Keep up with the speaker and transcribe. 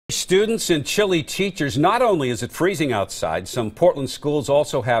Students and chilly teachers. Not only is it freezing outside, some Portland schools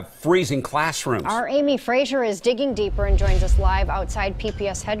also have freezing classrooms. Our Amy Frazier is digging deeper and joins us live outside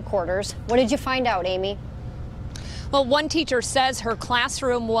PPS headquarters. What did you find out, Amy? Well, one teacher says her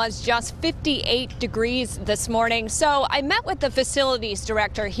classroom was just 58 degrees this morning. So I met with the facilities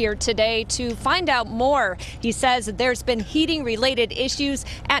director here today to find out more. He says there's been heating related issues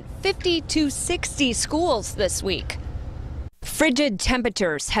at 50 to 60 schools this week. Frigid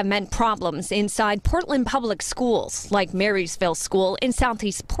temperatures have meant problems inside Portland public schools, like Marysville School in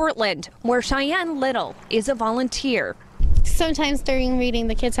southeast Portland, where Cheyenne Little is a volunteer. Sometimes during reading,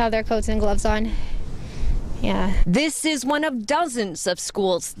 the kids have their coats and gloves on. Yeah. This is one of dozens of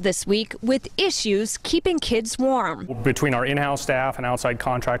schools this week with issues keeping kids warm. Between our in-house staff and outside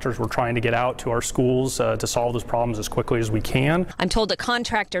contractors, we're trying to get out to our schools to solve those problems as quickly as we can. I'm told a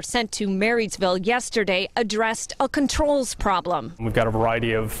contractor sent to Marysville yesterday addressed a controls problem. We've got a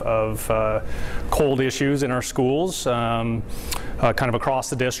variety of cold issues in our schools, kind of across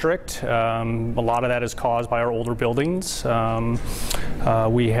the district. A lot of that is caused by our older buildings.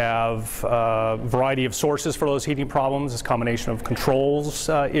 We have a variety of sources for those heating problems. It's a combination of controls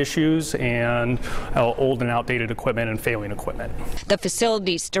issues and old and outdated equipment and failing equipment. The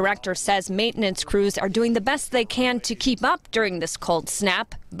facilities director says maintenance crews are doing the best they can to keep up during this cold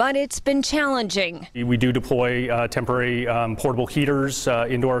snap, but it's been challenging. We do deploy temporary portable heaters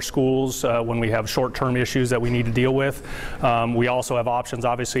into our schools when we have short-term issues that we need to deal with. We also have options,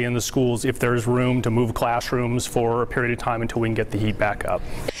 obviously, in the schools if there's room to move classrooms for a period of time until we can get the heat back up.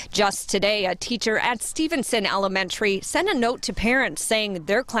 Just today, a teacher at Stevenson Elementary sent a note to parents saying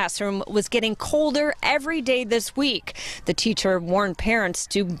their classroom was getting colder every day this week. The teacher warned parents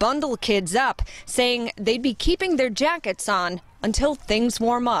to bundle kids up, saying they'd be keeping their jackets on until things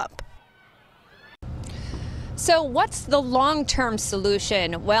warm up. So what's the long-term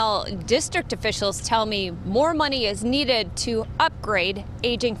solution? Well, district officials tell me more money is needed to upgrade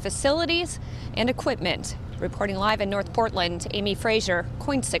aging facilities and equipment. Reporting live in North Portland, Amy Frazier,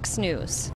 KOIN 6 News.